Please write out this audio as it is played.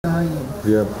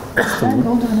buraya bastın mı?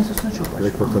 Londra Enstitüsü'ne çok başvurdum.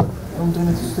 Direkt fotoğraf. Londra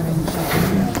Enstitüsü'ne benim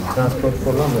işaretim. Transport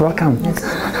for London. Welcome.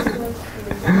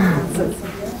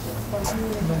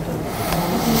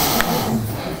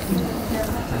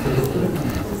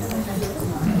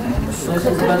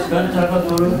 Ön tarafa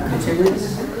doğru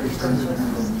geçebiliriz.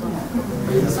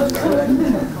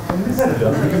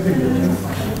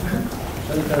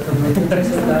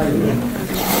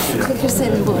 Çekir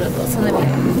senin bu arada, sana bir.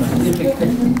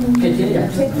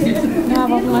 Ya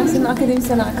bunlar senin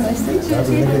akademisyen arkadaşların.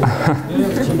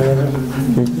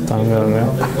 Tanımıyorum ya.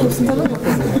 Hepsini tanıyor musun?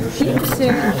 Hepsi.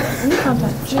 Ne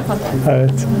kontak?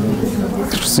 Evet.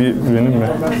 Türkçesi benim mi?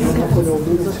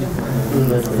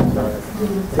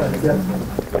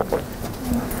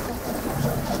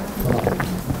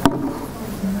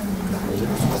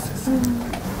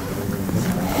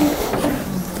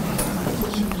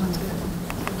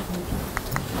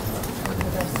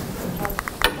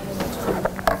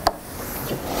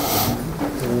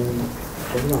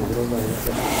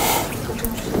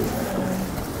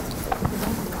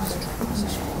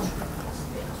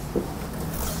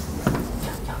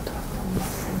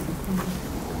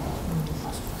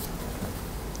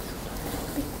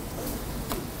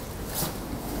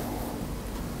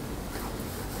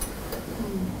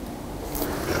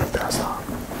 Biraz daha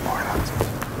oynat.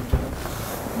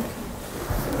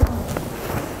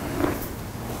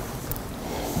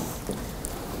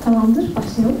 Tamamdır,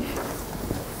 başlayalım.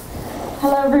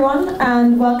 Hello everyone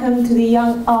and welcome to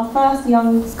our first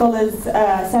Young Scholars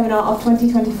seminar of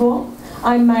 2024.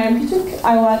 I'm Mariam Küçük.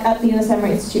 I work at the Yunus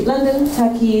Emre Institute London,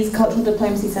 Turkey's Cultural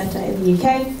Diplomacy Centre in the UK,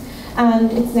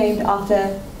 and it's named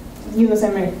after Yunus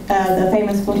Emre, the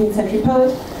famous 14th century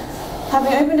poet.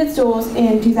 Having opened its doors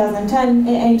in 2010,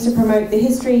 it aims to promote the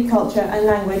history, culture and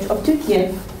language of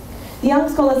Turkey. The Young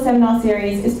Scholars Seminar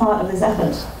Series is part of this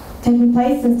effort. Taking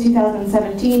place since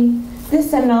 2017, this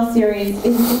seminar series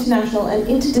is an international and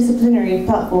interdisciplinary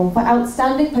platform for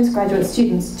outstanding postgraduate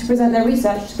students to present their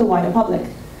research to the wider public.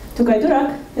 Tugay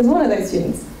Durak is one of those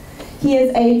students. He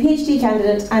is a PhD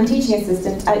candidate and teaching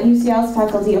assistant at UCL's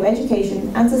Faculty of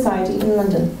Education and Society in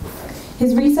London.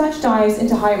 His research dives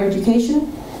into higher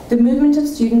education, the movement of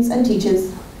students and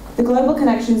teachers, the global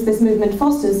connections this movement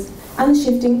fosters, and the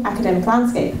shifting academic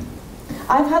landscape.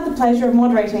 I've had the pleasure of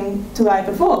moderating Tugay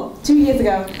before, 2 years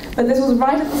ago, but this was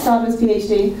right at the start of his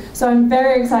PhD, so I'm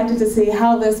very excited to see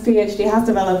how this PhD has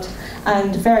developed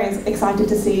and very excited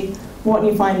to see what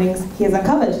new findings he has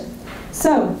uncovered.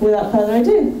 So, without further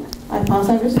ado, I pass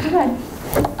over to Tugay.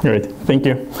 Great, thank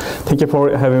you. Thank you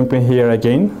for having me here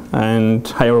again, and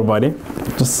hi everybody.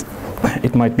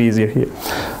 It might be easier here.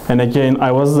 And again,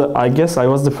 I guess I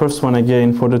was the first one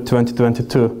again for the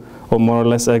 2022, or more or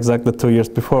less exactly 2 years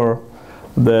before.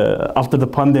 After the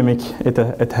pandemic,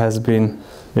 it has been,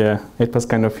 yeah, it was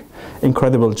kind of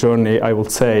incredible journey, I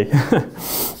would say.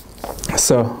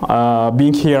 So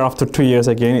being here after 2 years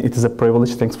again, it is a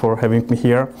privilege. Thanks for having me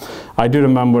here. I do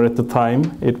remember at the time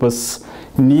it was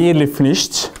nearly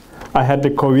finished. I had the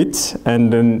COVID,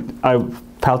 and then I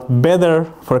felt better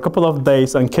for a couple of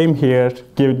days and came here,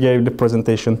 gave the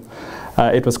presentation.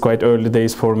 It was quite early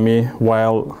days for me,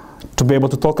 to be able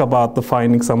to talk about the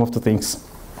findings, some of the things.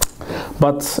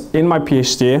 But in my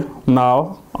PhD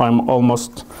now, I'm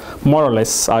almost more or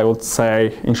less, I would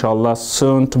say, inshallah,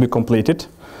 soon to be completed.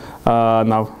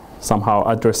 Now somehow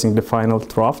addressing the final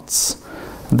drafts.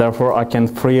 Therefore, I can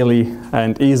freely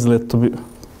and easily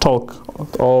talk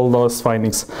all those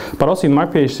findings. But also in my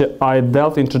PhD, I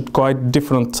delved into quite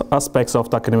different aspects of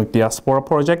the academic diaspora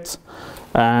project.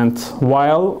 And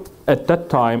while at that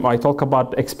time, I talk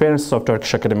about the experiences of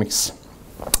Turkish academics.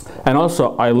 And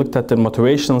also, I looked at the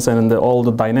motivations and all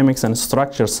the dynamics and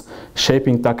structures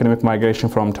shaping the academic migration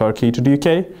from Turkey to the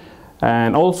UK.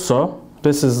 And also,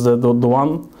 this is the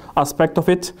one aspect of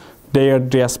it, their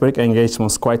diasporic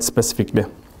engagements quite specifically.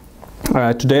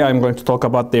 Today I'm going to talk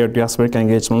about their diasporic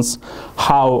engagements,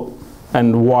 how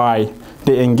and why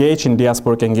they engage in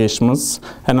diasporic engagements,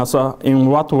 and also in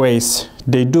what ways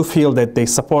they do feel that they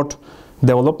support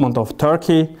development of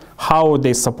Turkey, how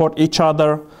they support each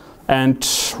other, and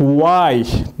why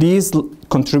these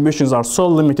contributions are so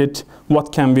limited,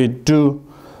 what can we do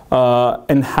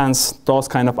enhance those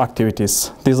kind of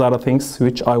activities. These are the things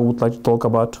which I would like to talk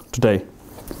about today,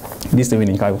 this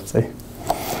evening I would say.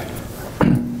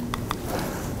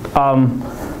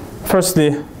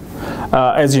 Firstly,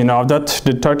 as you know, that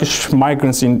the Turkish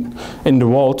migrants in the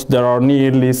world, there are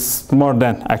nearly more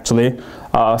than actually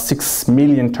 6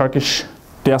 million Turkish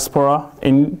diaspora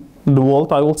in the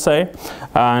world, I would say,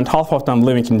 and half of them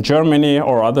living in Germany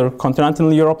or other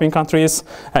continental European countries,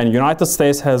 and United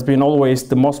States has been always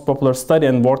the most popular study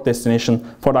and work destination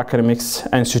for academics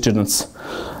and students.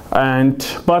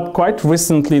 But quite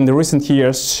recently, in the recent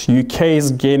years, UK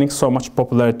is gaining so much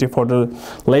popularity for the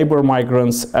labor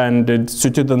migrants and the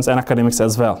students and academics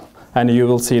as well, and you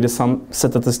will see some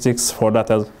statistics for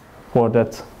that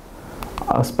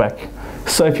aspect.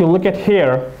 So if you look at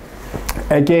here,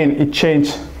 again, it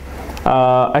changed.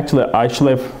 Actually, I should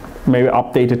have maybe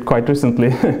updated quite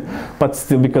recently, but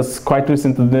still, because quite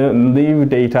recently the new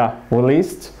data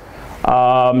released,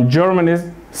 Germany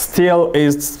still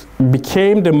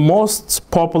became the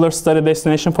most popular study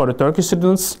destination for the Turkish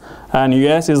students, and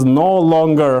US is no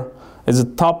longer a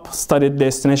top study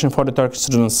destination for the Turkish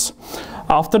students.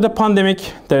 After the pandemic,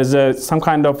 there's some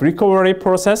kind of recovery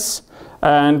process,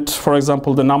 and for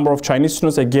example, the number of Chinese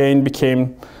students again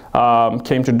came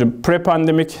to the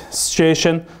pre-pandemic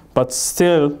situation, but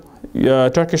still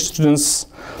Turkish students,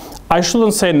 I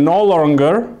shouldn't say no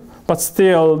longer, but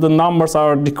still the numbers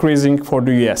are decreasing for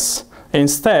the US.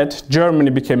 Instead, Germany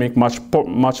becoming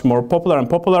much more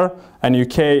popular, and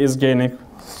UK is gaining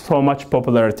so much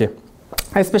popularity,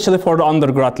 especially for the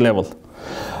undergrad level.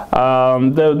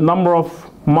 The number of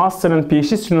master and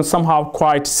PhD students somehow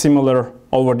quite similar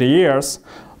over the years,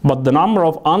 but the number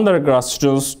of undergrad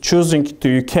students choosing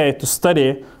to UK to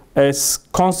study is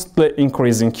constantly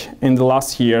increasing in the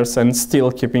last years and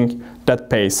still keeping that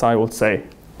pace, I would say.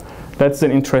 That's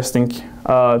an interesting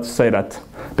to say that,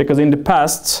 because in the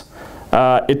past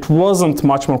it wasn't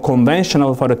much more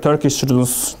conventional for the Turkish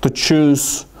students to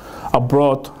choose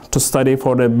abroad to study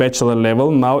for the bachelor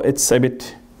level. Now it's a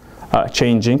bit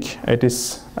changing. It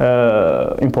is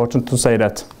important to say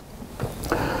that.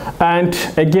 And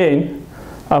again,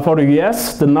 for the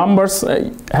US, the numbers,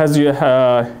 as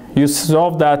you saw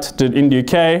that in the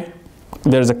UK,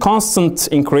 there's a constant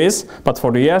increase, but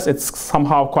for the US, it's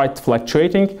somehow quite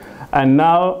fluctuating. And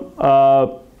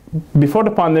now, before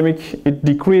the pandemic, it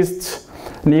decreased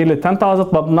nearly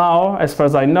 10,000, but now, as far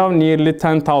as I know, nearly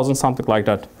 10,000, something like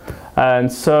that.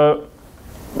 And so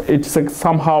it's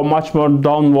somehow much more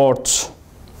downward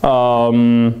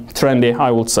trendy,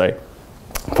 I would say,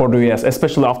 for the US,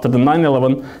 especially after the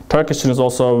 9/11. Turkish students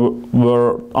also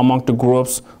were among the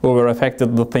groups who were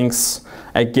affected the things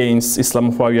against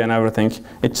Islamophobia and everything.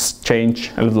 It's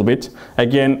changed a little bit.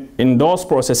 Again, in those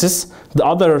processes, the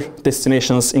other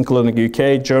destinations, including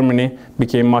UK, Germany,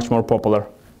 became much more popular.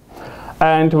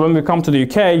 And when we come to the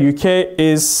UK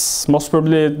is most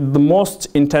probably the most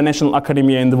international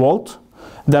academia in the world.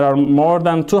 There are more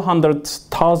than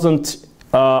 200,000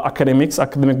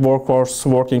 academic workforce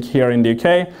working here in the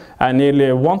UK, and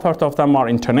nearly 1/3 of them are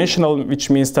international, which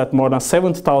means that more than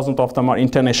 70,000 of them are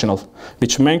international,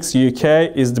 which makes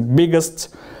UK is the biggest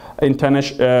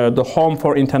the home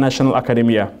for international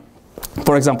academia.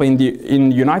 For example, in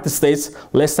the United States,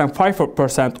 less than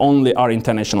 5% only are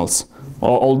internationals.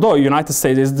 Although United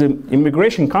States is the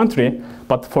immigration country,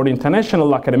 but for the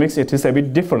international academics, it is a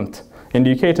bit different. In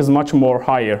the UK, it is much more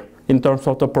higher in terms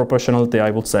of the proportionality,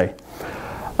 I would say.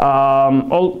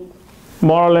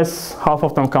 More or less half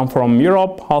of them come from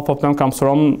Europe, half of them comes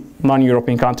from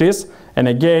non-European countries. And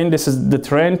again, this is the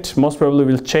trend, most probably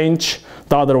will change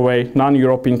the other way,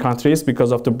 non-European countries,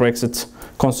 because of the Brexit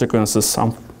consequences,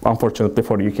 unfortunately,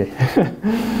 for the UK.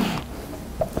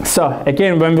 So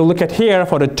again, when we look at here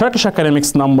for the Turkish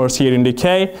academics numbers here in the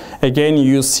UK, again,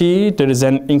 you see there is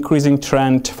an increasing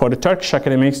trend for the Turkish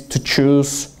academics to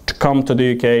choose to come to the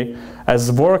UK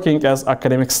as working as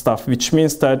academic staff, which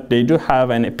means that they do have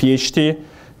a PhD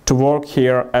to work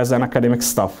here as an academic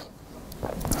staff.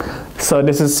 So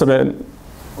this is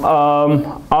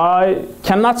I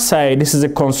cannot say this is a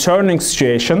concerning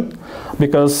situation,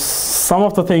 because some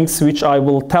of the things which I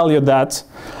will tell you that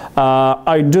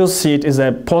I do see it as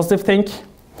a positive thing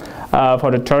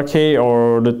for the Turkey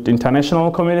or the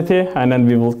international community, and then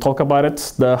we will talk about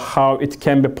it, how it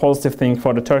can be a positive thing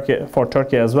for the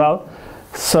Turkey as well.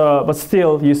 So, but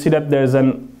still, you see that there's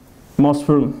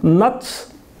not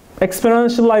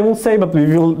exponential, I will say, but we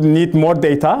will need more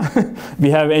data.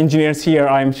 We have engineers here,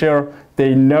 I'm sure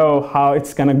they know how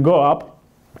it's gonna go up,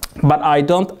 but I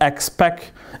don't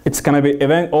expect it's gonna be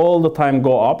all the time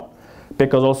go up,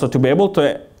 because also to be able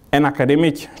to an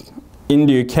academic in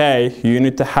the UK, you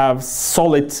need to have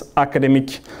solid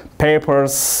academic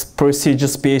papers,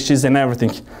 prestigious PhDs and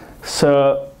everything.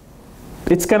 So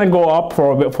it's gonna go up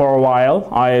for a while,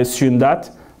 I assume that,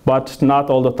 but not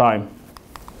all the time.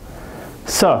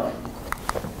 So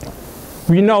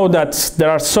we know that there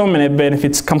are so many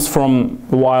benefits comes from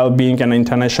while being an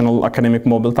international academic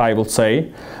mobility, I would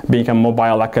say, being a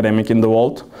mobile academic in the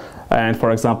world. And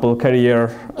for example, career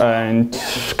and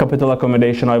capital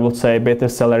accommodation, I would say, better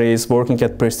salaries, working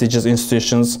at prestigious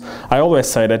institutions. I always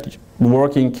say that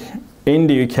working in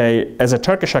the UK as a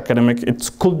Turkish academic,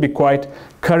 it could be quite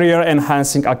career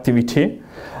enhancing activity.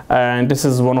 And this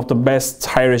is one of the best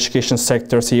higher education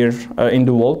sectors here in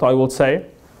the world, I would say.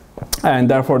 And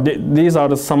therefore, these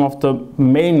are some of the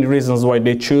main reasons why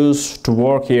they choose to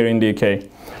work here in the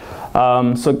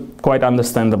UK. So quite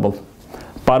understandable.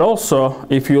 But also,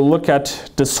 if you look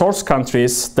at the source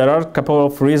countries, there are a couple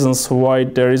of reasons why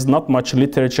there is not much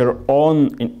literature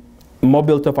on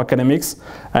mobility of academics.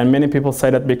 And many people say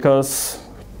that because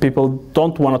people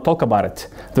don't want to talk about it.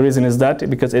 The reason is that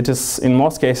because it is, in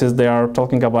most cases, they are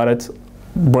talking about it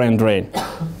brain drain.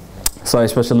 So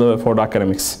especially for the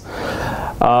academics.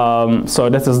 So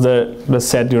that is the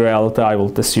sad reality, I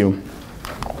will assume.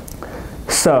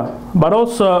 So, but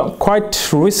also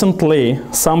quite recently,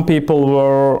 some people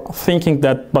were thinking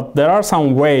that, but there are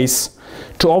some ways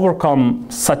to overcome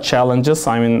such challenges.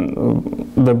 I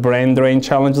mean, the brain drain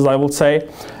challenges, I would say,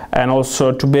 and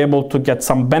also to be able to get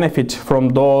some benefit from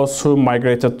those who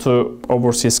migrated to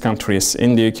overseas countries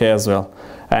in the UK as well.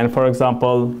 And for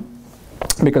example,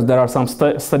 because there are some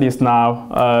studies now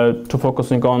to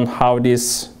focusing on how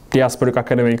these diasporic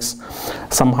academics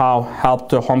somehow help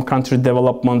the home country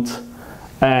development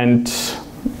and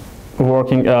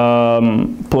working,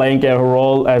 playing a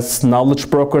role as knowledge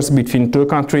brokers between two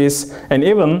countries, and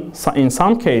even in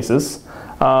some cases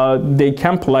they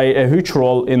can play a huge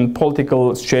role in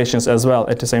political situations as well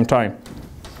at the same time.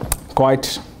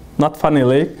 Quite, not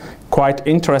funnily, quite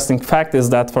interesting fact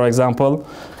is that, for example,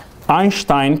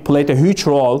 Einstein played a huge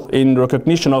role in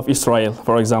recognition of Israel,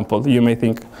 for example. You may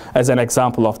think as an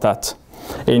example of that.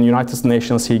 In United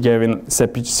Nations, he gave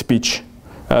a speech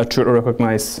to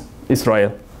recognize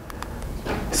Israel.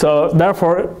 So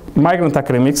therefore, migrant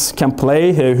academics can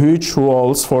play a huge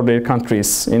roles for their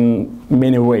countries in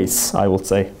many ways, I would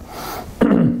say.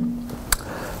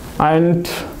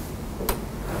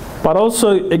 But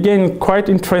also, again, quite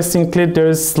interestingly, there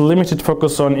is limited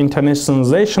focus on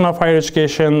internationalization of higher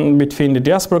education between the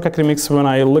diasporic academics. When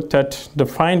I looked at the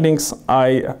findings,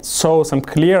 I saw some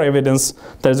clear evidence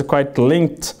that is quite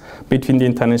linked between the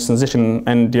internationalization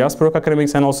and diasporic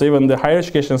academics, and also even the higher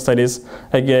education studies.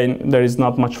 Again, there is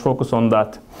not much focus on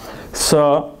that.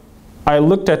 So I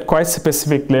looked at quite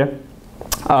specifically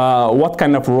what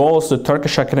kind of roles the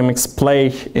Turkish academics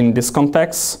play in this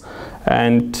context,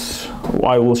 and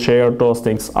I will share those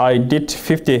things. I did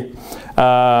 50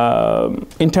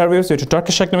 interviews with the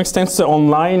Turkish academics, thanks to the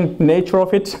online nature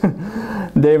of it.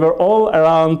 They were all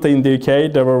around in the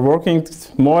UK. They were working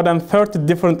more than 30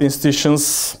 different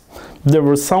institutions. There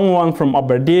was someone from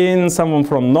Aberdeen, someone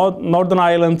from Northern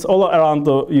Ireland, all around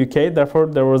the UK. Therefore,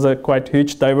 there was a quite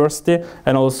huge diversity,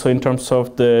 and also in terms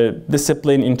of the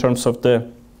discipline, in terms of the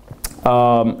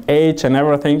age and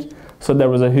everything. So there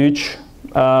was a huge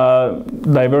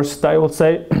diversity, I would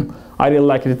say. I really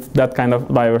like it, that kind of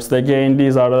diversity. Again,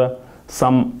 these are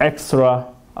some extra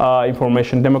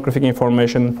information, demographic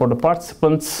information for the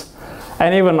participants.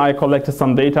 And even I collected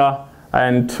some data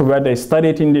and where they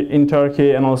studied in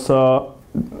Turkey, and also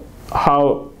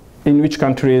in which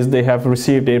countries they have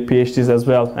received their PhDs as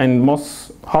well. And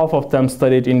half of them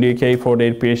studied in the UK for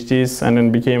their PhDs and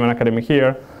then became an academic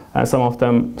here. And some of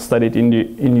them studied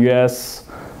in US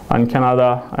and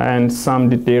Canada, and some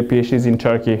did their PhDs in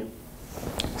Turkey.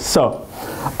 So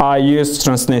I used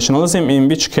transnationalism, in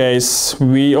which case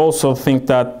we also think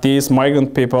that these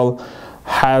migrant people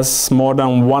has more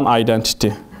than one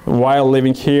identity. While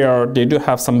living here, they do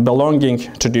have some belonging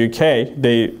to the UK.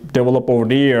 They develop over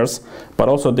the years, but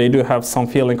also they do have some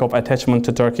feeling of attachment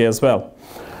to Turkey as well.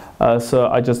 So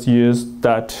I just used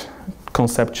that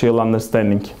conceptual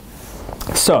understanding.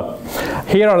 So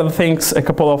here are the things, a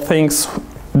couple of things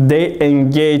they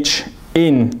engage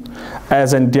in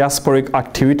as a diasporic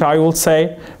activity, I will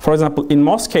say. For example, in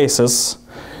most cases,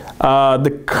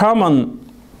 the common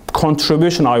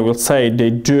contribution, I will say,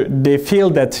 they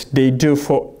feel that they do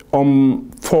for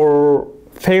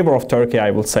favor of Turkey,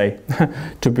 I will say,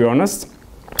 to be honest.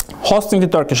 Hosting the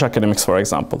Turkish academics, for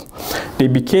example. They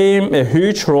became a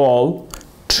huge role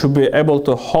to be able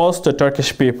to host the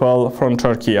Turkish people from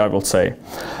Turkey, I will say.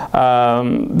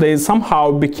 They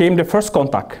somehow became the first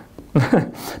contact.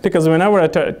 Because whenever a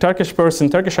Turkish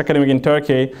academic in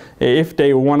Turkey, if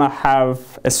they want to have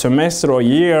a semester or a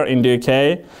year in the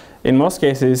UK, in most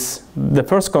cases, the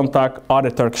first contact are the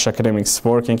Turkish academics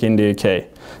working in the UK.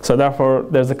 So therefore,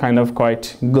 there's a kind of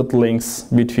quite good links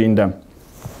between them.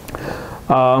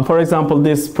 For example,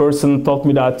 this person told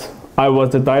me that I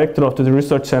was the director of the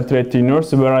research center at the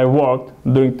university where I worked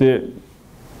during the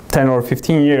 10 or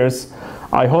 15 years.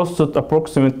 I hosted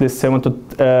approximately 70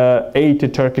 to 80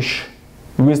 Turkish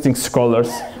visiting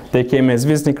scholars. They came as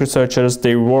visiting researchers,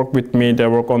 they work with me, they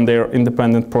work on their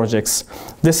independent projects.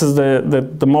 This is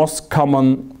the most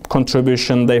common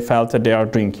contribution they felt that they are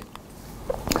doing.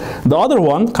 The other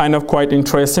one, kind of quite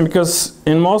interesting, because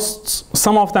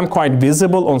some of them quite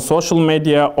visible on social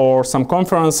media or some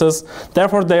conferences,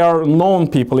 therefore they are known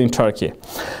people in Turkey.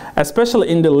 Especially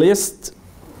in the least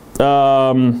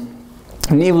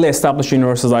newly established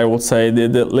universities, I would say,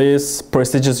 the least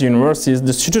prestigious universities,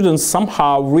 the students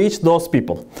somehow reach those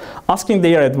people, asking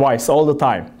their advice all the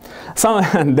time.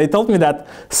 They told me that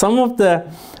some of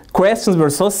the questions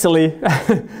were so silly,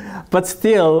 but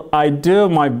still I do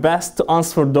my best to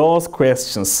answer those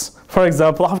questions. For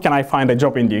example, how can I find a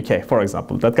job in the UK, for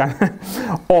example, that kind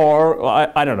or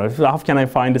I don't know, how can I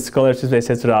find a scholarship,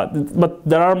 etc. But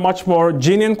there are much more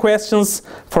genuine questions.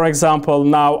 For example,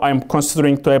 now I'm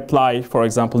considering to apply, for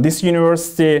example, this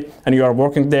university, and you are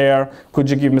working there, could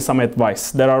you give me some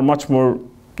advice? There are much more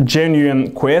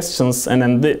genuine questions, and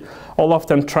then all of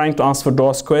them trying to answer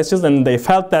those questions, and they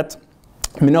felt that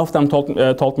many of them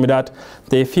told me that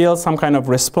they feel some kind of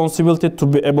responsibility to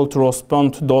be able to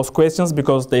respond to those questions,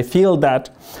 because they feel that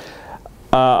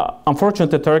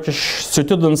unfortunately Turkish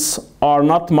students are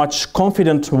not much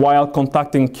confident while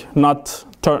contacting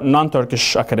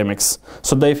non-Turkish academics.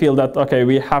 So they feel that, okay,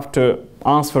 we have to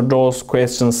answer those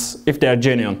questions if they are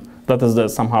genuine. That is the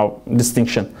somehow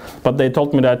distinction. But they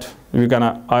told me that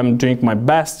I'm doing my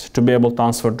best to be able to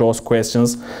answer those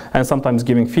questions, and sometimes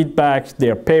giving feedback,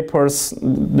 their papers,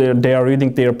 they are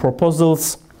reading their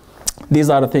proposals. These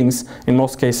are the things, in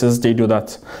most cases, they do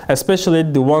that. Especially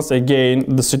the ones, again,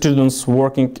 the students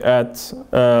working at,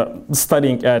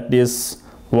 studying at these,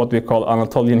 what we call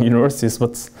Anatolian universities,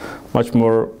 but much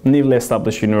more newly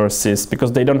established universities,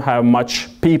 because they don't have much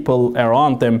people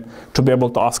around them to be able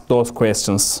to ask those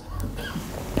questions.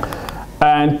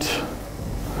 And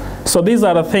so these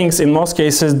are the things, in most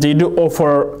cases, they do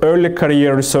offer early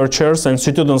career researchers and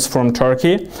students from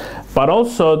Turkey, but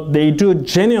also they do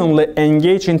genuinely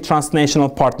engage in transnational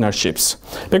partnerships.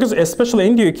 Because especially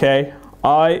in the UK,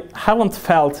 I haven't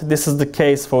felt this is the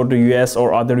case for the US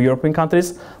or other European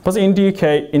countries, but in the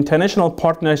UK, international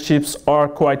partnerships are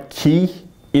quite key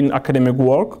in academic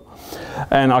work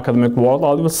and academic world,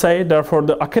 I would say. Therefore,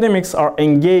 the academics are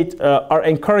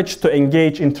encouraged to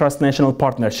engage in transnational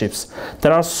partnerships.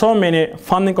 There are so many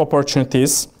funding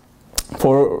opportunities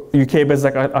for UK-based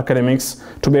academics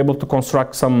to be able to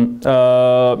construct some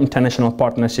international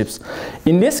partnerships.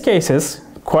 In these cases,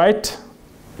 quite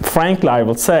frankly, I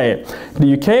would say,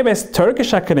 the UK-based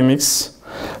Turkish academics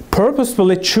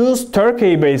purposefully choose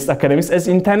Turkey-based academics as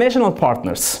international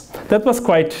partners. That was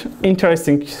quite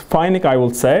interesting finding, I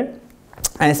would say,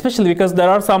 and especially because there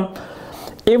are some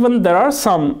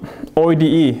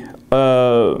ODE,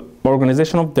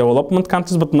 Organization of Development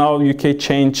Countries, but now UK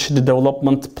changed the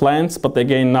development plans, but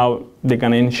again now they're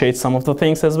going to initiate some of the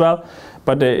things as well.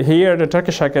 But here the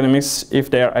Turkish academics, if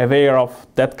they are aware of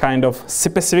that kind of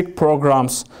specific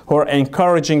programs who are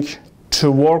encouraging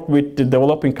to work with the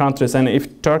developing countries, and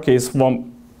if Turkey is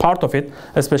one part of it,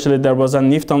 especially there was a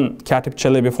Newton Katip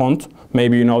Çelebi Fund,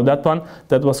 maybe you know that one,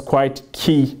 that was quite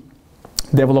key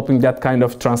developing that kind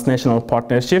of transnational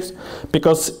partnerships,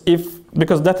 because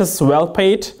that is well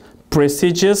paid,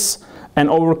 prestigious, and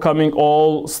overcoming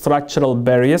all structural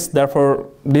barriers. Therefore,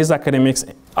 these academics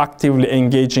actively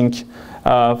engaging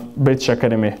British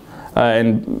Academy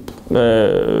and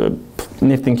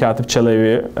Newton Katip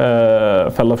Çelebi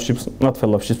fellowships, not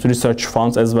fellowships, research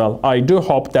funds as well. I do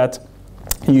hope that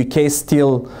UK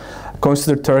still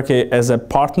consider Turkey as a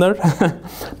partner,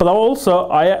 but also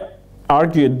I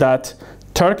argued that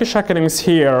Turkish academics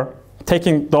here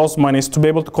taking those monies to be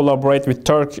able to collaborate with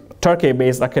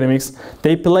Turkey-based academics,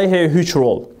 they play a huge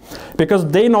role, because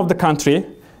they know the country,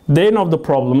 they know the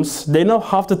problems, they know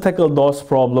how to tackle those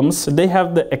problems, they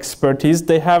have the expertise,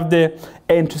 they have the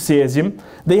enthusiasm,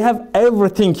 they have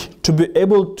everything to be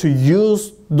able to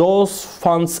use those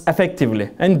funds effectively,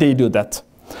 and they do that.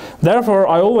 Therefore,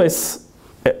 I always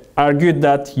argued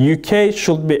that UK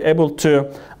should be able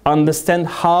to understand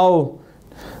how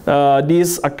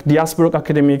these diasporic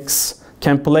academics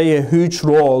can play a huge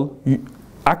role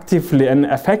actively and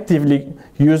effectively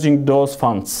using those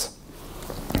funds.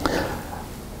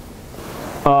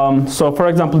 So for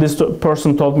example, this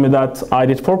person told me that I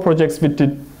did 4 projects with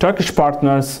the Turkish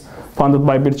partners funded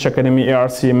by British Academy,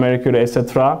 ARC, Mercury,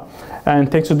 etc.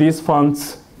 And thanks to these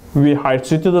funds, we hire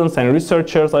students and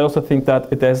researchers. I also think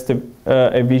that it has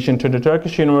a vision to the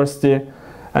Turkish university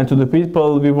and to the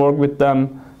people we work with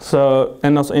them. So,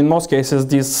 and also in most cases,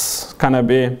 these kind of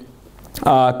be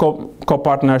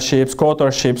co-partnerships,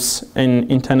 co-authorships in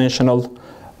international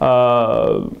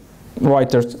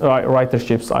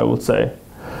writerships, I would say.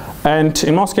 And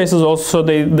in most cases also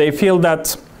they feel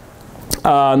that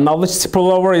knowledge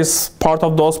spillover is part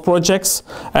of those projects,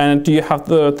 and you have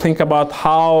to think about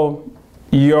how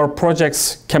your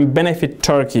projects can benefit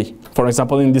Turkey, for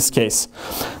example, in this case.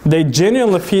 They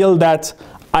genuinely feel that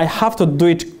I have to do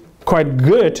it quite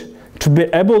good to be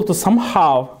able to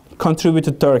somehow contribute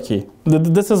to Turkey.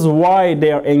 This is why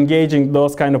they are engaging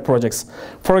those kind of projects.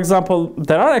 For example,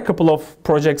 there are a couple of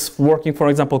projects working, for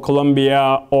example,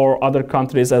 Colombia or other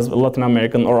countries as Latin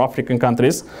American or African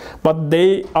countries, but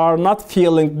they are not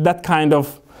feeling that kind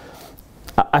of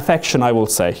affection, I will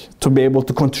say, to be able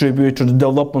to contribute to the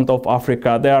development of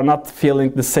Africa. They are not feeling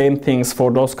the same things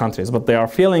for those countries, but they are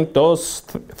feeling those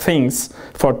things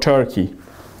for Turkey.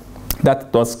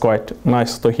 That was quite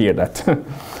nice to hear that.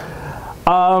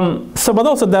 But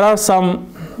also there are some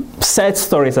sad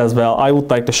stories as well I would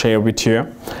like to share with you.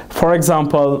 For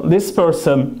example, this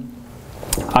person,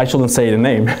 I shouldn't say the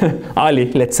name,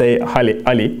 Ali, let's say Ali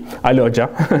Hoca.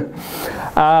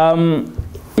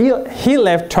 He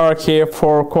left Turkey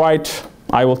for quite,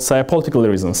 I would say, political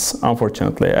reasons,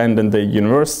 unfortunately. And then the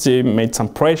university made some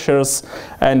pressures,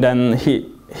 and then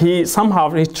he somehow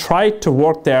tried to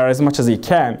work there as much as he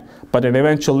can, but then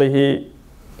eventually he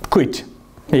quit.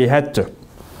 He had to.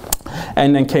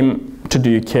 And then came to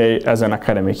the UK as an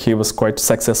academic. He was quite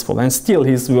successful, and still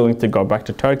he's willing to go back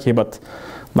to Turkey, but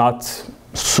not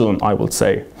soon, I would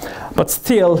say. But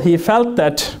still, he felt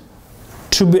that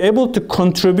to be able to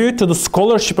contribute to the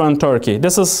scholarship on Turkey,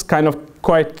 this is kind of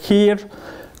quite key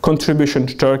contribution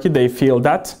to Turkey. They feel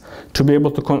that to be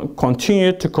able to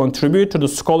continue to contribute to the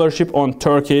scholarship on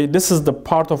Turkey, this is the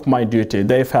part of my duty.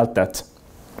 They felt that.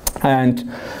 And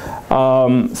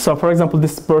so, for example,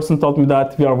 this person told me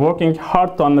that we are working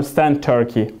hard to understand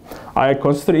Turkey. I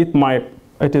consider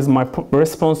it is my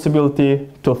responsibility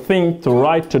to think, to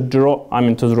write, to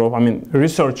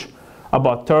research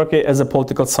about Turkey as a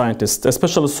political scientist.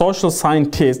 Especially social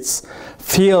scientists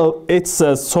feel it's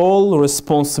a sole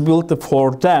responsibility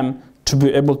for them to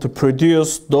be able to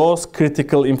produce those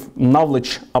critical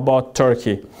knowledge about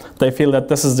Turkey. They feel that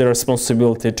this is their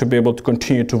responsibility to be able to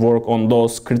continue to work on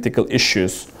those critical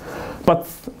issues. But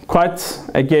quite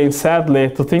again, sadly,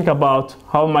 to think about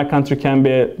how my country can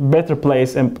be a better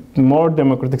place and more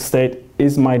democratic state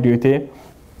is my duty.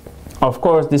 Of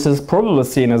course, this is probably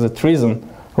seen as a treason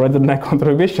rather than a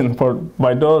contribution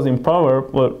by those in power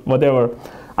or whatever.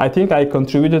 I think I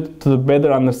contributed to the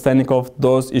better understanding of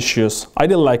those issues. I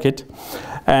didn't like it.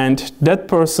 And that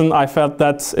person, I felt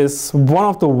that is one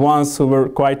of the ones who were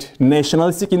quite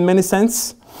nationalistic in many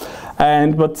sense.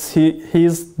 But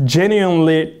he's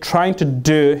genuinely trying to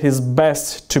do his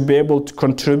best to be able to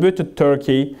contribute to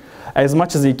Turkey as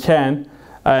much as he can.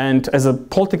 And as a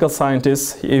political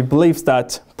scientist, he believes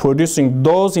that producing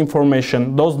those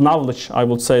information, those knowledge, I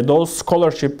would say, those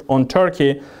scholarship on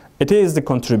Turkey, it is the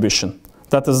contribution.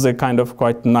 That is a kind of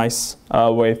quite nice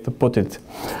way to put it.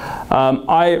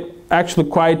 I actually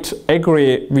quite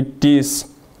agree with these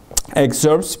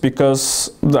excerpts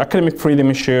because the academic freedom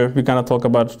issue we're going to talk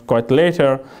about quite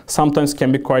later sometimes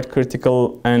can be quite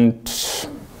critical and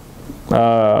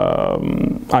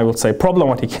I would say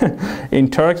problematic in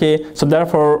Turkey. So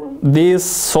therefore, these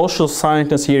social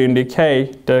scientists here in the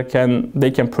UK,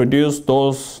 they can produce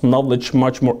those knowledge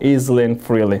much more easily and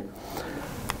freely.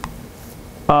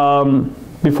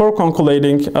 Before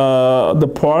concluding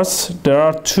the parts, there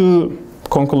are two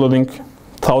concluding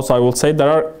thoughts, I will say. There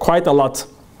are quite a lot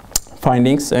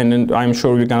findings, and I'm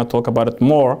sure we're going to talk about it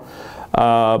more.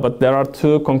 But there are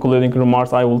two concluding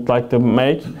remarks I would like to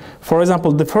make. For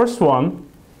example, the first one,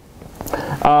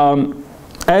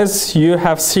 as you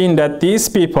have seen that these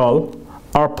people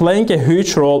are playing a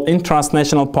huge role in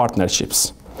transnational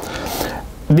partnerships.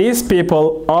 These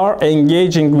people are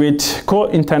engaging with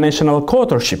international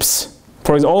co-authorships.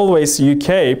 For always,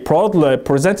 UK proudly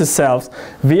presents itself,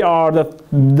 we are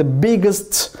the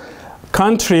biggest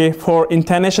country for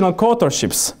international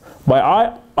co-authorships. But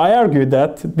I argue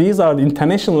that these are the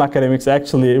international academics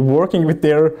actually working with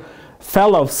their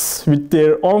fellows, with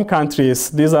their own countries.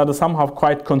 These are somehow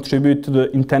quite contribute to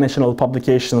the international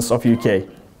publications of UK.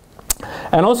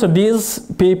 And also these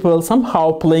people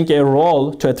somehow playing a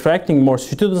role to attracting more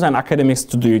students and academics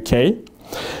to the UK.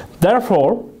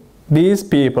 Therefore, these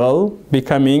people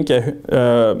becoming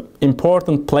an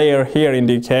important player here in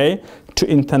the UK to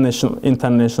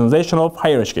internationalization of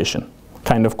higher education.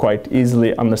 kind of quite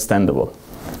easily understandable.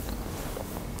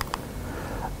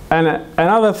 And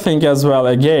another thing as well,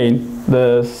 again,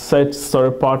 the sad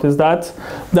story part is that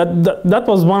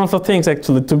was one of the things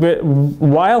actually,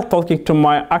 while talking to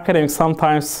my academics,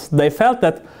 sometimes they felt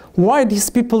that why these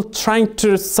people trying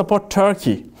to support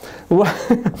Turkey?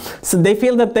 So they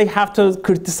feel that they have to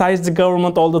criticize the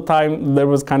government all the time. There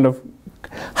was kind of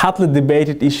hotly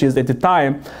debated issues at the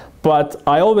time. But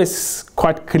I always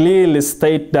quite clearly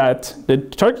state that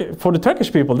for the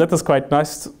Turkish people, that is quite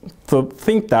nice to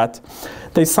think that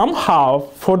they somehow,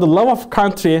 for the love of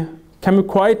country, can be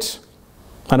quite,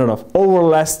 I don't know,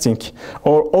 overlasting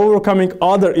or overcoming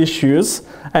other issues,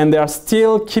 and they are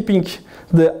still keeping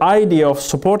the idea of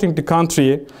supporting the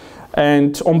country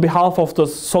and on behalf of the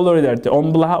solidarity,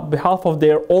 on behalf of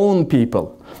their own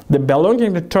people. The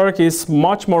belonging to Turkey is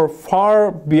much more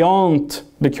far beyond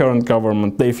the current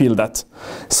government. They feel that.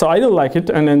 So I don't like it,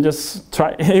 and then just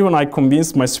try, even I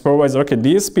convinced my supervisor, okay,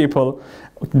 these people,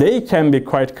 they can be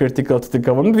quite critical to the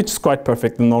government, which is quite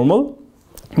perfectly normal,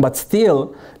 but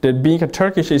still, that being a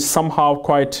Turkish is somehow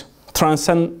quite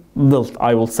transcendental,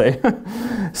 I will say.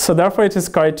 So therefore it is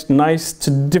quite nice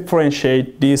to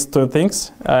differentiate these two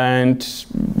things, and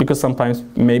because sometimes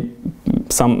maybe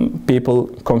some people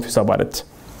confuse about it.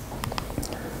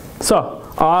 So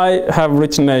I have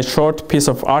written a short piece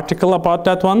of article about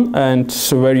that one, and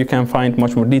where you can find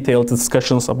much more detailed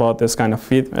discussions about this kind of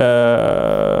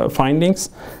findings.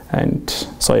 And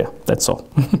so yeah, that's all.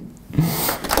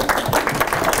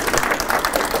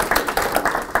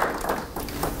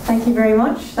 Thank you very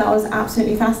much. That was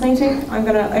absolutely fascinating. I'm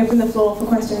going to open the floor for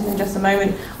questions in just a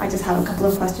moment. I just have a couple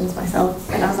of questions myself,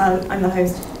 and as I'm the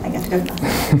host, I get to go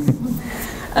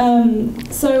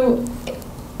first. So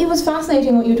it was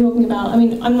fascinating what you were talking about. I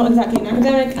mean, I'm not exactly an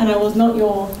academic, and I was not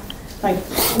your, like,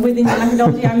 within your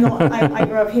methodology. I'm not. I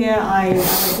grew up here. I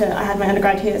had my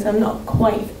undergrad here, so I'm not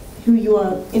quite who you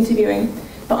are interviewing.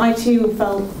 But I too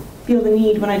feel the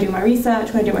need when I do my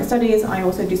research, when I do my studies. I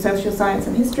also do social science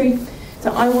and history.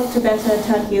 So I want to better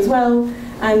Turkey as well,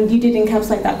 and you did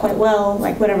encapsulate that quite well.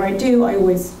 Like whatever I do, I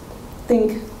always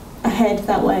think ahead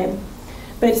that way.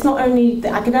 But it's not only the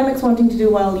academics wanting to do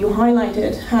well, you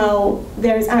highlighted how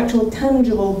there is actual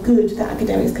tangible good that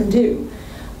academics can do.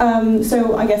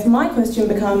 So I guess my question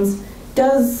becomes,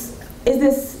 is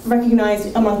this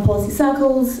recognized among policy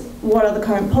circles? What are the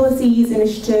current policies,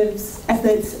 initiatives,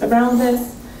 efforts around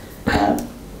this?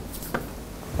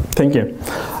 Thank you.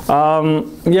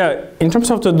 Yeah, in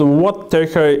terms of what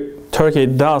Turkey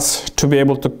does to be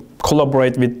able to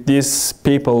collaborate with these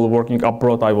people working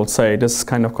abroad, I would say this is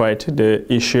kind of quite the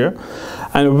issue.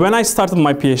 And when I started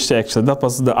my PhD, actually, that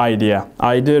was the idea.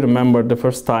 I do remember the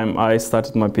first time I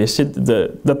started my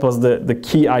PhD, that was the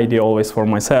key idea always for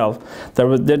myself.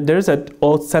 There's an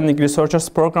outstanding researchers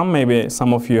program, maybe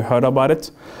some of you heard about it,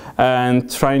 and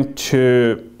trying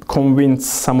to convince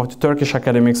some of the Turkish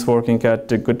academics working at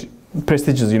the good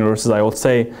prestigious universities, I would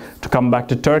say, to come back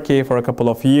to Turkey for a couple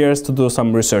of years to do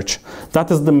some research. That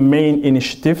is the main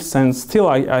initiative, and still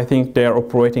I think they are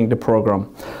operating the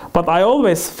program. But I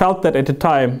always felt that at the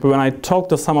time, when I talked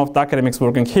to some of the academics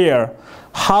working here,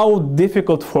 how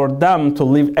difficult for them to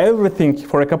leave everything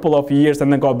for a couple of years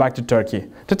and then go back to Turkey.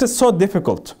 That is so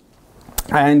difficult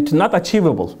and not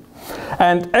achievable.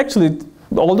 And actually,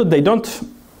 although they don't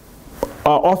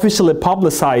officially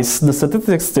publicize the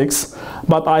statistics,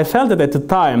 but I felt that at the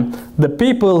time, the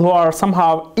people who are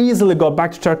somehow easily go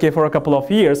back to Turkey for a couple of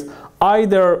years,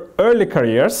 either early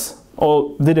careers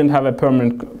or didn't have a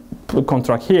permanent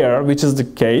contract here, which is the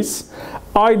case,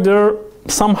 either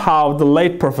somehow the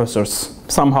late professors,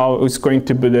 somehow it's going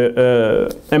to be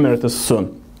the emeritus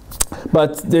soon.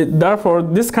 But therefore,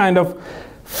 this kind of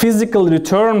physical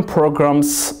return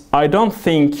programs, I don't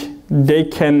think they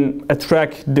can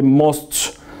attract the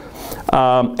most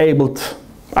able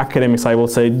academics, I will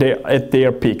say, at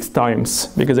their peak times,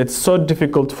 because it's so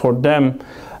difficult for them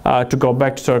to go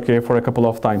back to Turkey for a couple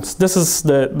of times. This is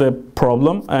the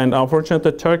problem, and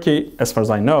unfortunately Turkey, as far as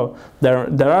I know,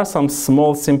 there are some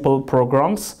small, simple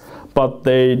programs, but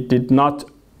they did not,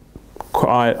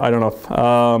 I don't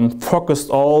know, focus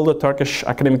all the Turkish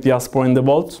academic diaspora in the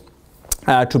world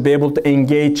to be able to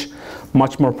engage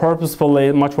much more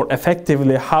purposefully, much more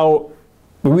effectively, how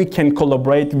we can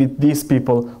collaborate with these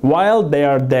people while they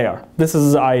are there. This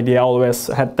is the idea I always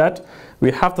had, that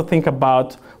we have to think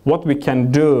about what we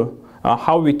can do,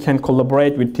 how we can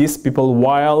collaborate with these people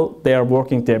while they are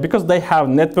working there, because they have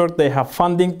network, they have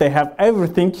funding, they have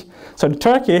everything. So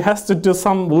Turkey has to do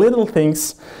some little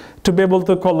things to be able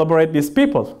to collaborate with these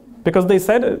people, because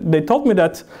they told me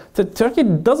that Turkey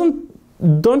doesn't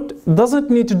doesn't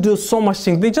need to do so much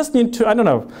things. They just need to, I don't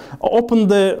know, open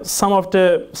some of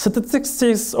the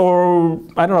statistics, or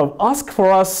I don't know, ask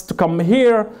for us to come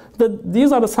here.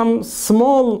 These are some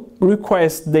small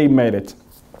requests they made it.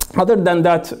 Other than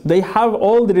that, they have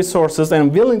all the resources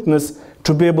and willingness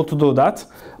to be able to do that,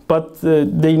 but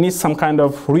they need some kind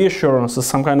of reassurances,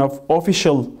 some kind of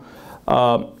official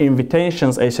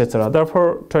invitations, etc.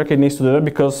 Therefore, Turkey needs to do that,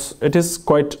 because it is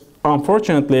quite,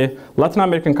 unfortunately, Latin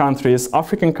American countries,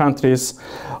 African countries,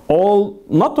 all,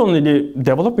 not only the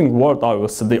developing world, I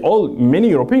would say, many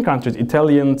European countries,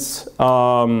 Italians,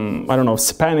 I don't know,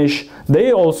 Spanish,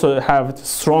 they also have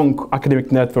strong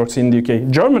academic networks in the UK.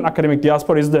 German academic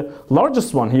diaspora is the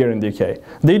largest one here in the UK.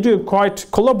 They do quite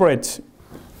collaborate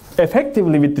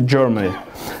effectively with Germany.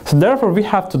 So therefore, we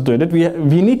have to do it.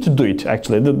 We need to do it,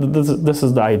 actually. This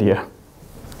is the idea.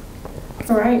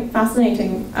 All right,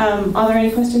 fascinating. Are there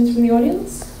any questions from the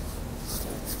audience?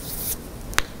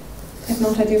 If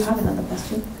not, I do have another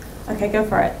question. Okay, go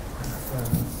for it.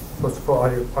 First of all,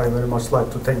 I very much like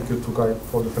to thank you, Tugay,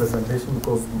 for the presentation,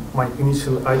 because my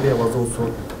initial idea was also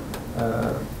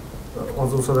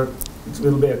that it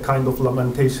will be a kind of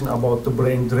lamentation about the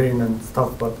brain drain and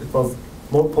stuff, but it was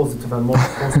more positive and more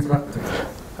constructive.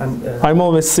 And I'm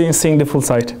always seeing the full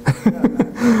side.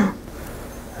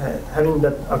 Having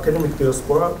that academic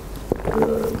diaspora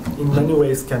in many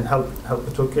ways can help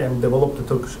Turkey and develop the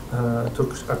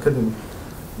Turkish academy.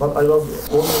 But I was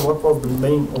wondering, what was the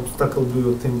main obstacle, do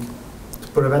you think, to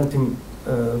preventing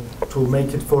to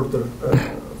make it further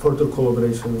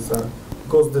collaborations?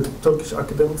 Because the Turkish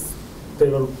academics,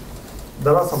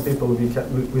 there are some people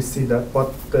we see that,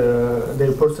 but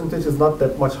their percentage is not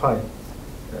that much high.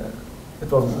 It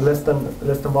was less than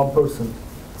 1%.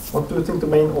 What do you think the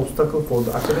main obstacle for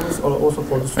the academics, or also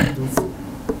for the students,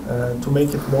 to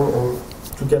make it more, or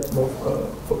to get more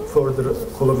further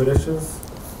collaborations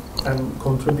and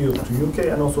contribute to UK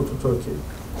and also to Turkey?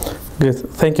 Good,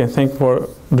 thank you for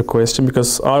the question,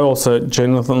 because I also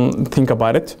genuinely think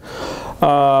about it.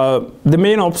 The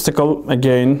main obstacle,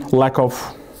 again, lack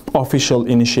of official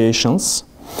initiations,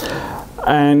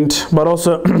 but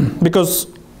also because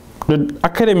the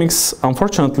academics,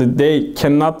 unfortunately, they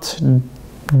cannot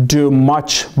do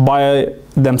much by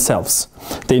themselves.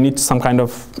 They need some kind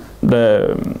of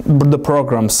the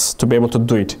programs to be able to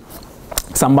do it.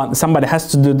 Somebody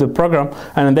has to do the program,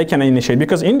 and they can initiate.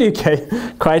 Because in the UK,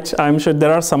 I'm sure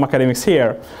there are some academics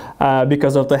here,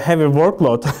 because of the heavy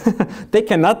workload, they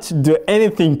cannot do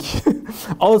anything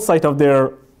outside of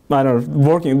their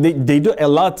working. They do a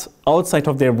lot outside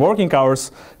of their working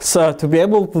hours. So to be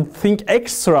able to think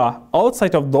extra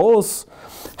outside of those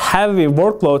heavy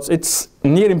workloads, it's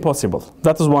near impossible.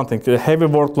 That is one thing. The heavy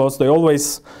workloads, they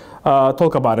always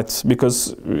talk about it,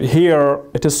 because here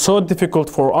it is so difficult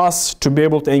for us to be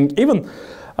able to, even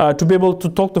to be able to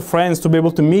talk to friends, to be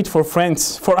able to meet for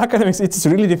friends. For academics, it's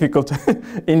really difficult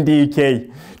in the UK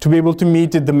to be able to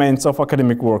meet the demands of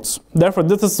academic works. Therefore,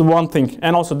 this is one thing.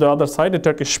 And also the other side, the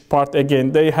Turkish part,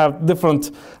 again, they have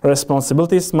different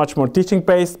responsibilities, much more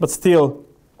teaching-based, but still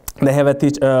they have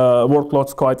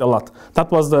workloads quite a lot.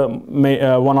 That was the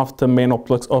one of the main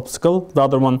obstacles. The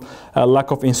other one,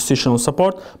 lack of institutional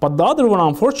support. But the other one,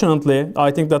 unfortunately,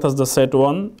 I think that is the sad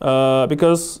one,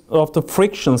 because of the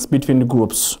frictions between the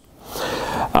groups.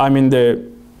 I mean,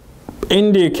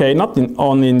 in the UK, not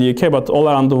only in the UK, but all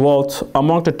around the world,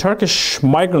 among the Turkish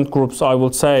migrant groups, I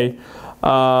would say,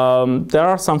 there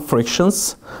are some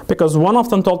frictions. Because one of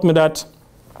them told me that,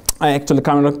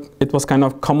 it was kind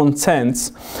of common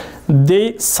sense.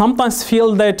 They sometimes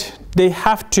feel that they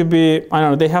have to be,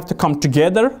 they have to come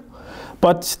together,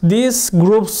 but these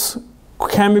groups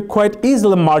can be quite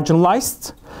easily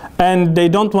marginalized, and they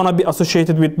don't want to be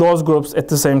associated with those groups at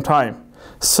the same time.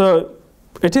 So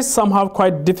it is somehow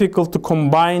quite difficult to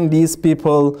combine these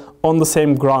people on the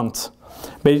same ground,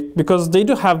 because they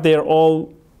do have their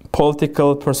own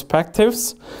political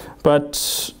perspectives, but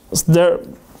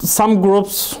some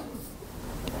groups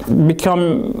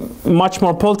become much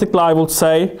more political, I would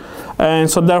say, and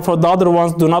so therefore the other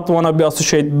ones do not want to be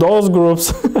associated those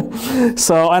groups.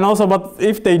 But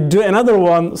if they do another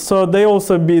one, so they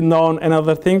also be known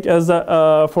another thing as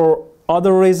for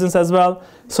other reasons as well.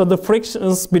 So the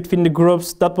frictions between the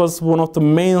groups, that was one of the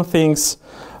main things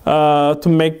to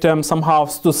make them somehow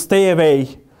to stay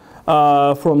away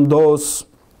from those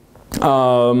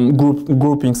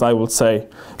groupings, I would say,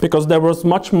 because there was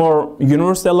much more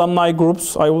university alumni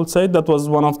groups, I would say. That was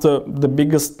one of the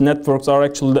biggest networks are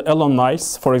actually the alumni.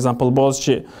 For example,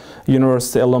 Boğaziçi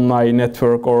University Alumni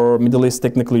Network or Middle East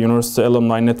Technical University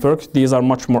Alumni Network. These are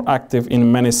much more active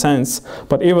in many sense,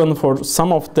 but even for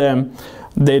some of them,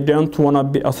 they don't want to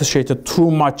be associated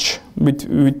too much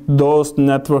with those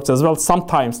networks as well.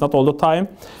 Sometimes, not all the time,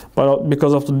 but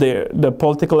because of the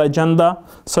political agenda.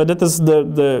 So that is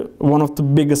the one of the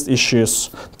biggest issues.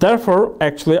 Therefore,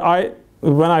 actually,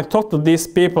 when I talk to these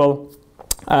people,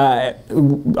 I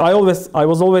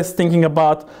was always thinking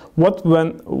about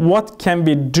what can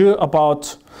we do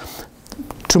about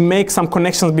to make some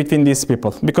connections between these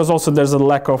people, because also there's a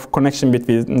lack of connection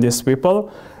between these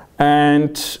people.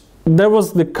 And there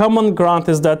was the common ground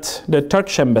is that the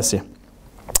Turkish embassy,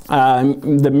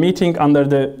 the meeting under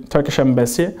the Turkish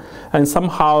embassy, and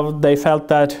somehow they felt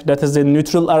that that is a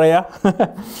neutral area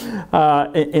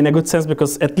in a good sense,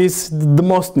 because at least the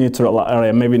most neutral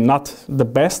area, maybe not the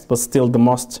best, but still the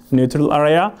most neutral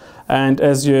area. And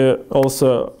as you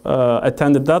also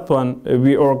attended that one,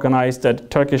 we organized a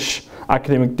Turkish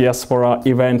academic diaspora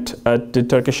event at the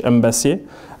Turkish embassy,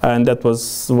 and that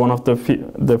was one of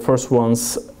the first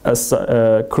ones as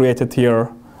created here,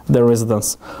 the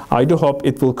residence. I do hope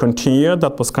it will continue.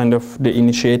 That was kind of the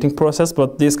initiating process,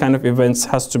 but these kind of events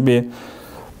has to be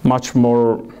much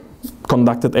more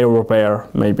conducted everywhere,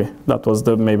 maybe. That was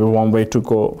maybe one way to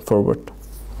go forward.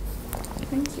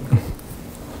 Thank you.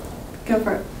 Go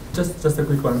for it. Just a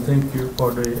quick one. Thank you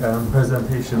for the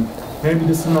presentation. Maybe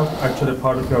this is not actually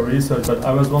part of your research, but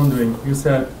I was wondering, you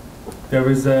said there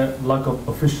is a lack of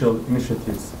official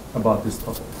initiatives about this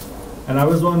topic. And I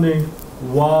was wondering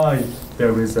why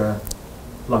there is a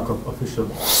lack of official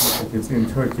initiatives in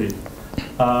Turkey.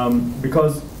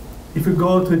 Because if you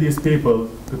go to these people,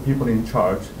 the people in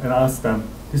charge, and ask them,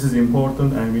 this is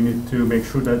important and we need to make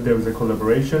sure that there is a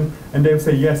collaboration, and they will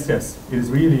say, yes, yes, it is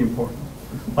really important.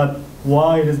 But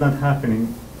why it is not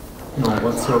happening? You know,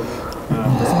 what's your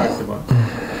perspective on it?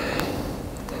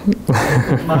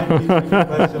 It might be a tricky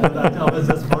question, but I was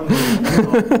just wondering,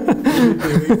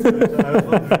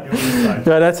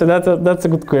 Yeah, that's a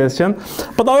good question.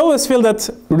 But I always feel that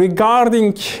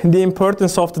regarding the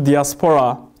importance of the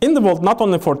diaspora in the world, not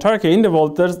only for Turkey, in the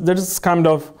world, there's kind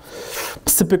of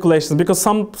speculations, because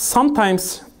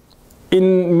sometimes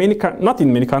not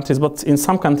in many countries, but in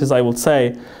some countries, I would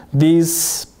say,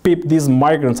 these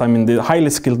migrants, I mean, the highly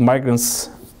skilled migrants,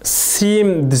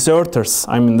 seem deserters.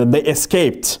 I mean, that they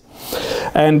escaped.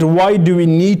 And why do we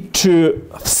need to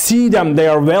see them? They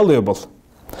are valuable.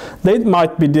 They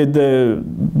might be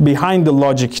behind the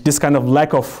logic, this kind of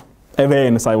lack of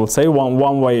awareness, I would say,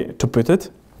 one way to put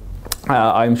it.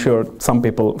 I'm sure some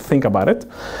people think about it.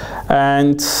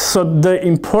 And so the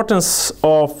importance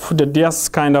of the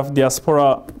kind of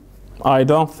diaspora, I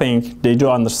don't think they do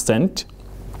understand.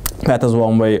 That is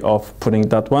one way of putting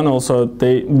that one. Also,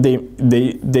 they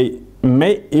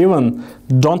may even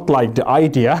don't like the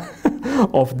idea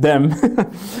of them.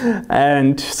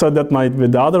 And so that might be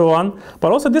the other one.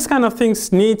 But also this kind of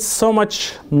things need so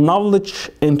much knowledge,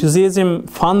 enthusiasm,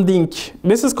 funding.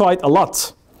 This is quite a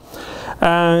lot.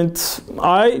 And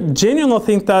I genuinely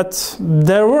think that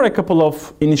there were a couple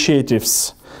of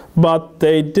initiatives, but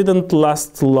they didn't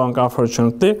last long,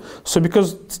 unfortunately. So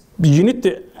because you need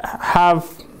to have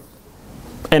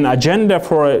an agenda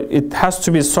for it, it has to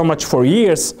be so much for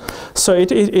years. So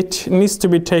it needs to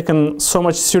be taken so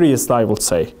much seriously, I would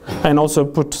say, and also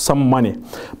put some money.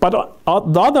 But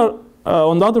on the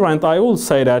other hand, I will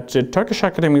say that the Turkish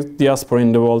academic diaspora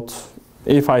in the world,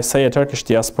 if I say a Turkish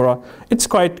diaspora, it's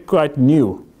quite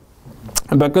new.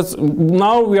 Because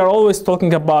now we are always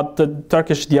talking about the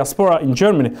Turkish diaspora in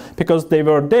Germany, because they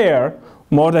were there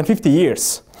more than 50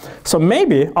 years. So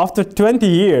maybe after 20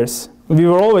 years, we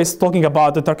were always talking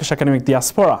about the Turkish academic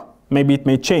diaspora. Maybe it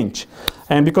may change,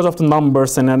 and because of the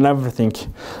numbers and everything.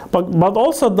 But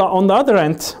also on the other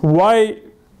end, why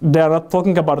they are not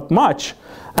talking about it much?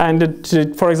 And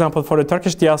for example, for the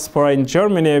Turkish diaspora in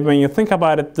Germany, when you think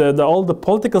about it, all the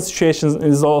political situations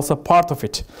is also part of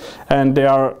it, and they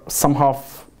are somehow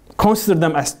consider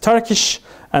them as Turkish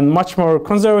and much more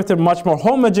conservative, much more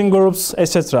homogeneous groups,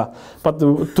 etc. But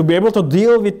to be able to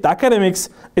deal with the academics,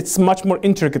 it's much more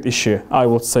intricate issue, I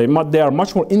would say. They are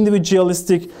much more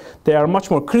individualistic. They are much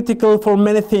more critical for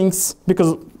many things,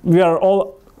 because we are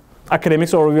all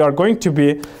academics, or we are going to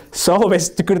be, so always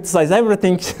to criticize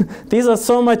everything. These are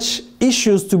so much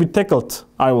issues to be tackled,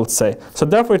 I would say. So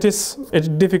therefore, it is a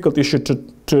difficult issue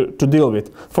to deal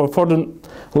with. For the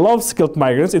low-skilled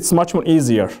migrants, it's much more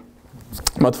easier.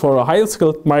 But for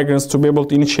high-skilled migrants to be able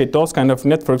to initiate those kind of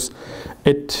networks,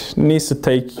 it needs to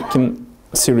take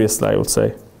seriously, I would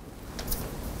say.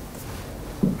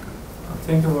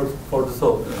 Thank you for the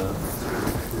talk.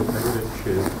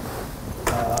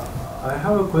 I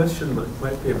have a question, but it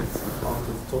might be a bit out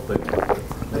of topic,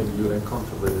 but maybe you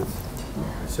encounter with it.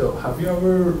 So, have you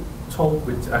ever talk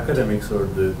with academics or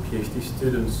the PhD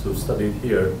students who studied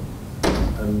here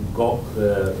and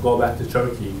go back to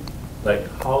Turkey, like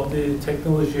how the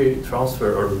technology transfer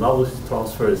or the knowledge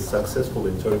transfer is successful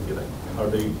in Turkey? Like, are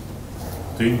they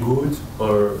doing good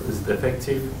or is it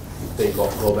effective if they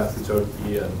go back to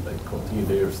Turkey and like continue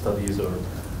their studies or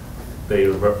they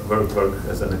work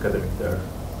as an academic there?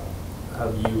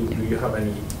 Do you have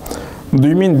any? Do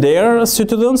you mean their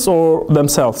students or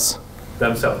themselves?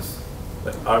 Themselves.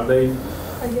 Like, are they?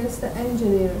 I guess the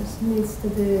engineers needs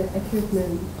the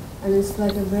equipment, and it's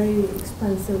like a very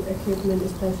expensive equipment,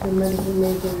 especially medical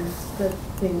majors, that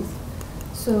things.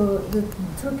 So the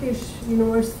Turkish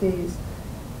universities,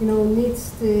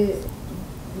 needs the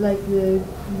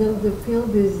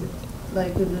field is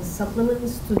like the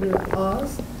supplements to the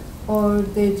us, or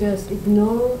they just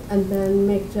ignore and then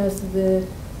make just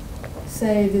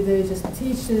say that they just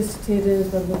teach the students,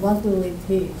 but what will they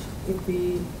teach if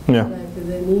we like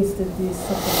they needs these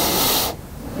supplements,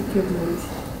 equipment?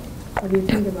 What do you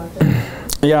think about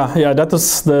that? Yeah, that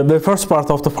was the first part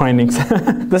of the findings.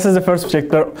 This is the first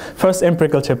chapter, first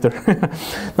empirical chapter.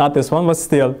 Not this one, but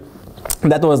still,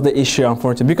 that was the issue,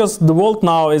 unfortunately, because the world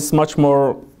now is much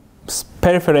more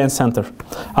periphery and center.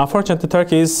 Unfortunately,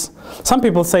 Turkey is, some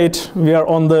people say it, we are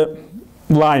on the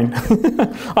line.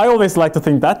 I always like to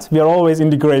think that we are always in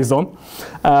the gray zone.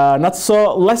 Not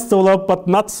so less developed, but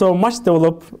not so much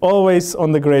developed, always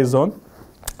on the gray zone.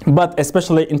 But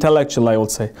especially intellectual, I would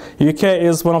say. UK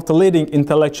is one of the leading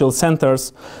intellectual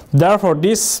centers. Therefore,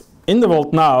 in the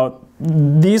world now,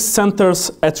 these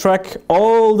centers attract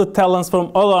all the talents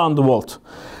from all around the world.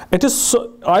 It is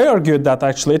so, I argued that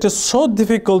actually it is so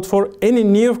difficult for any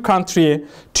new country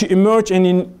to emerge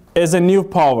as a new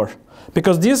power.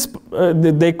 Because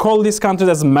they call these countries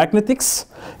as magnetics.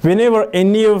 Whenever a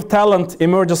new talent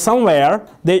emerges somewhere,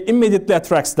 they immediately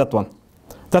attract that one.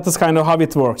 That is kind of how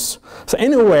it works. So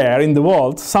anywhere in the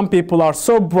world, some people are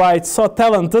so bright, so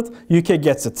talented, UK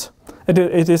gets it.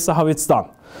 It is how it's done.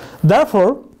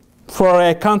 Therefore, for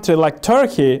a country like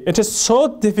Turkey, it is so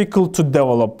difficult to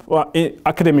develop,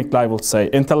 academically, I would say,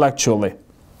 intellectually.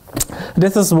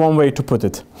 This is one way to put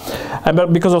it.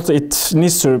 But because also it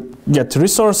needs to get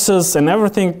resources and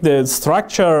everything, the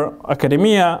structure,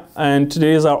 academia, and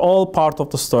these are all part of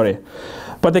the story.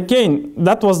 But again,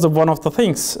 that was one of the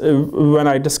things when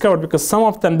I discovered, because some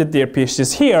of them did their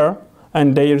PhDs here,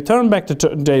 and they returned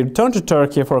to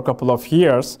Turkey for a couple of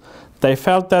years. They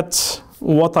felt that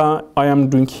what I am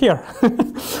doing here,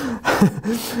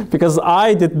 because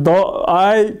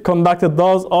I conducted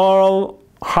those all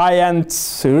high-end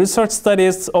research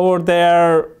studies over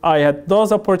there. I had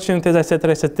those opportunities, etc.,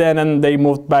 etc., and they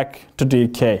moved back to the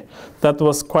UK. That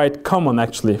was quite common,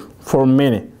 actually, for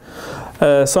many.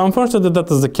 So unfortunately,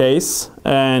 that is the case.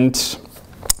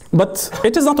 But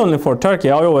it is not only for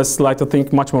Turkey. I always like to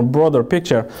think much more broader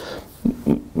picture.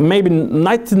 Maybe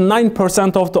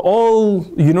 99% of all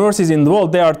universities in the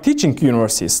world, they are teaching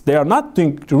universities. They are not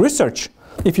doing research.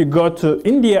 If you go to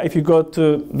India, if you go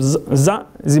to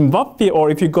Zimbabwe,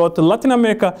 or if you go to Latin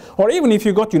America, or even if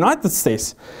you go to United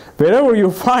States, wherever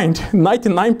you find,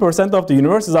 99% of the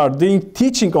universities are doing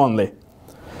teaching only.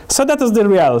 So that is the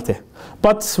reality.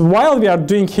 But while we are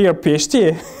doing here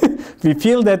PhD, we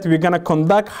feel that we're going to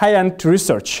conduct high-end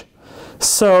research.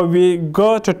 So we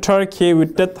go to Turkey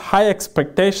with that high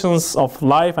expectations of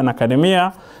life and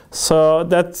academia. So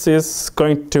that is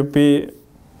going to be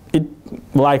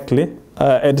likely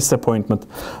a disappointment.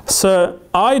 So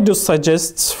I do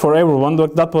suggest for everyone,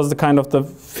 that was the kind of the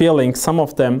feeling, some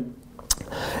of them,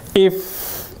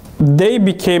 if they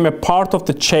became a part of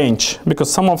the change,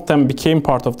 because some of them became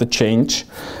part of the change,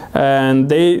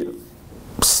 and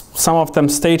some of them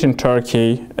stayed in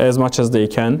Turkey as much as they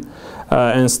can,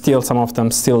 and still some of them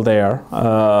still there,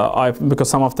 because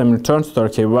some of them returned to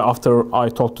Turkey after I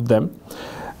talked to them.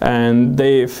 And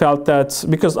they felt that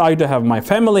because I do have my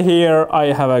family here, I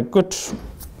have a good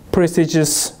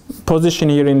prestigious position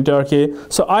here in Turkey,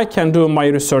 so I can do my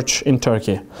research in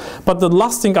Turkey. But the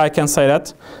last thing I can say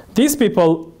that these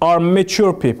people are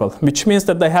mature people, which means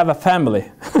that they have a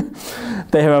family.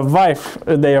 They have a wife,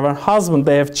 they have a husband,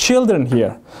 they have children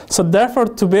here. So therefore,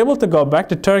 to be able to go back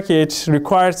to Turkey, it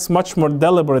requires much more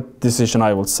deliberate decision,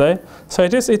 I would say. So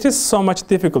it is so much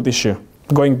difficult issue.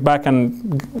 Going back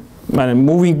and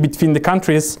moving between the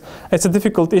countries, it's a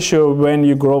difficult issue when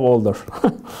you grow older,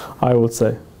 I would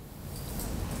say.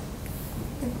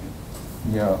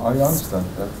 Yeah, I understand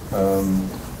that.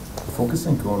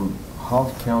 Focusing on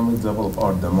how can we develop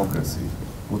our democracy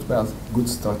would be a good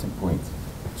starting point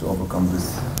to overcome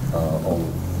this all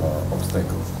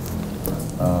obstacles.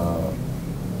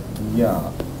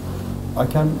 Yeah, I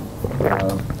can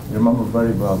remember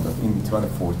very well that in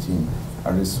 2014,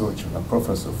 a researcher, a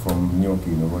professor from New York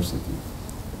University,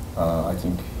 I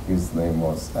think his name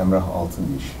was Emre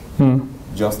Institute,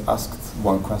 just asked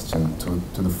one question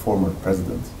to the former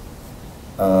president.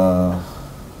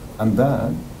 And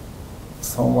then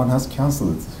someone has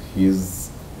cancelled his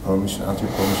permission,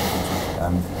 anti-permission to Turkey,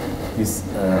 and his,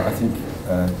 I think,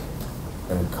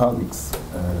 colleagues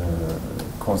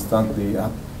constantly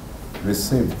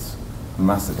received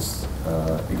messages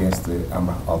against the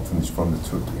Emre Institute from the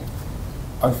Turkey.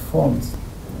 I found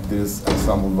this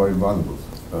example very valuable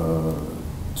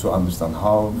to understand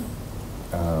how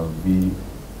we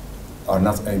are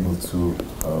not able to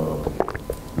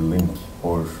link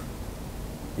or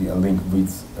link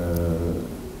with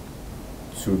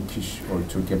Turkish or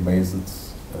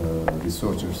Turkey-based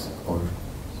researchers or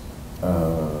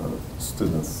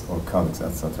students or colleagues,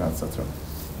 etc., etc.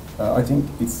 I think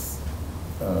it's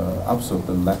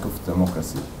absolutely lack of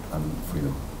democracy and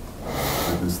freedom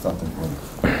at the starting point.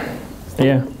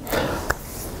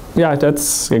 Yeah,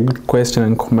 that's a good question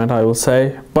and comment, I will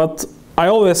say. But I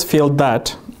always feel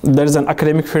that there is an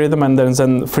academic freedom and there is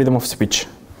a freedom of speech.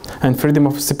 And freedom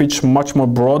of speech much more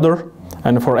broader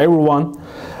and for everyone.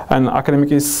 And academic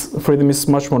freedom is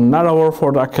much more narrower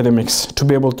for the academics to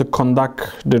be able to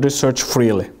conduct the research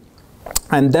freely.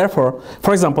 And therefore,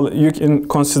 for example, you can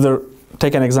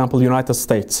take an example, United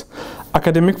States.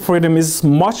 Academic freedom is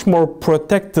much more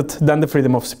protected than the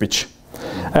freedom of speech.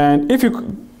 And if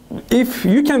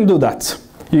you can do that,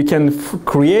 you can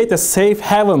create a safe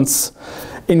havens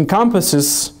in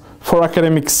campuses for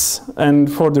academics and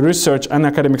for the research and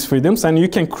academics freedoms, and you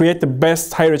can create the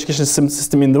best higher education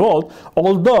system in the world,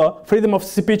 although freedom of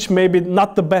speech may be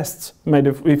not the best,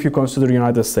 maybe if you consider the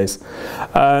United States.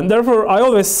 Therefore, I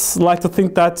always like to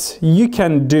think that you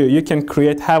can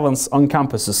create havens on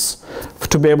campuses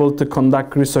to be able to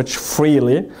conduct research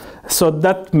freely, so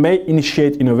that may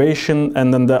initiate innovation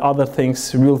and then the other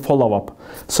things will follow up.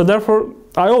 So therefore,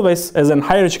 I always, as a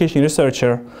higher education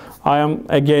researcher, I am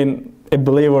again a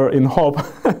believer in hope.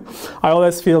 I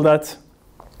always feel that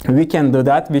we can do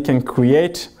that. We can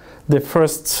create the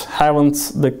first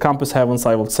havens, the campus havens,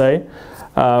 I would say,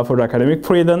 for the academic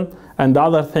freedom, and the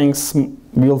other things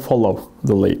will follow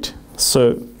the lead.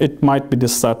 So it might be the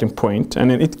starting point, and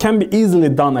it can be easily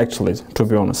done, actually, to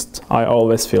be honest. I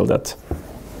always feel that.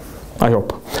 I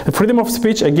hope. The freedom of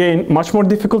speech, again, much more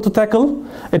difficult to tackle.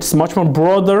 It's much more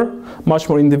broader, much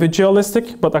more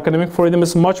individualistic, but academic freedom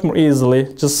is much more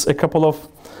easily. Just a couple of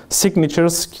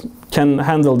signatures can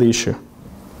handle the issue.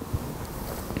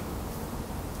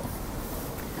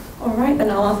 All right,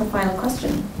 then I'll ask a final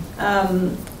question.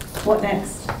 What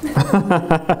next?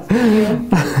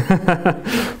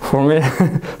 For me,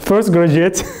 first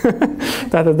graduate,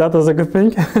 that was a good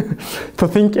thing, to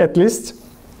think at least.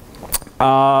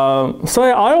 So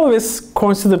I always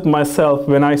considered myself,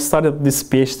 when I started this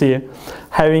PhD,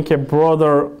 having a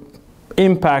broader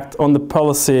impact on the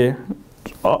policy,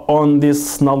 on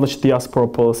these knowledge diaspora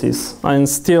policies. And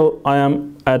still I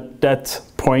am at that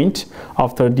point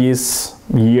after these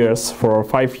years, 4 or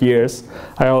 5 years.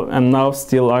 And now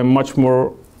still I'm much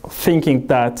more thinking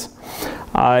that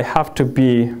I have to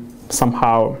be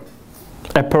somehow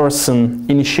a person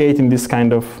initiating this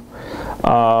kind of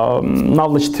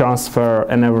knowledge transfer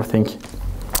and everything,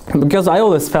 because I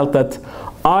always felt that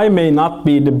I may not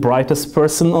be the brightest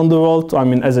person on the world, I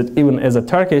mean even as a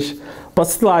Turkish, but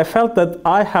still I felt that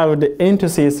I have the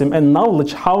enthusiasm and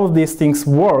knowledge how these things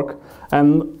work,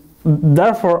 and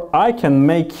therefore I can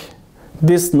make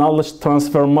this knowledge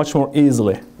transfer much more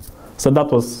easily. So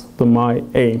that was my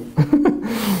aim.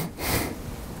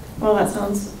 Well, that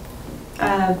sounds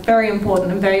very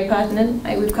important and very pertinent.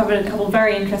 We've covered a couple of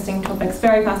very interesting topics,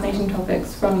 very fascinating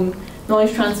topics, from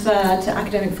knowledge transfer to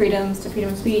academic freedoms to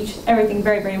freedom of speech, everything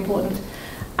very, very important.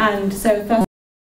 And so first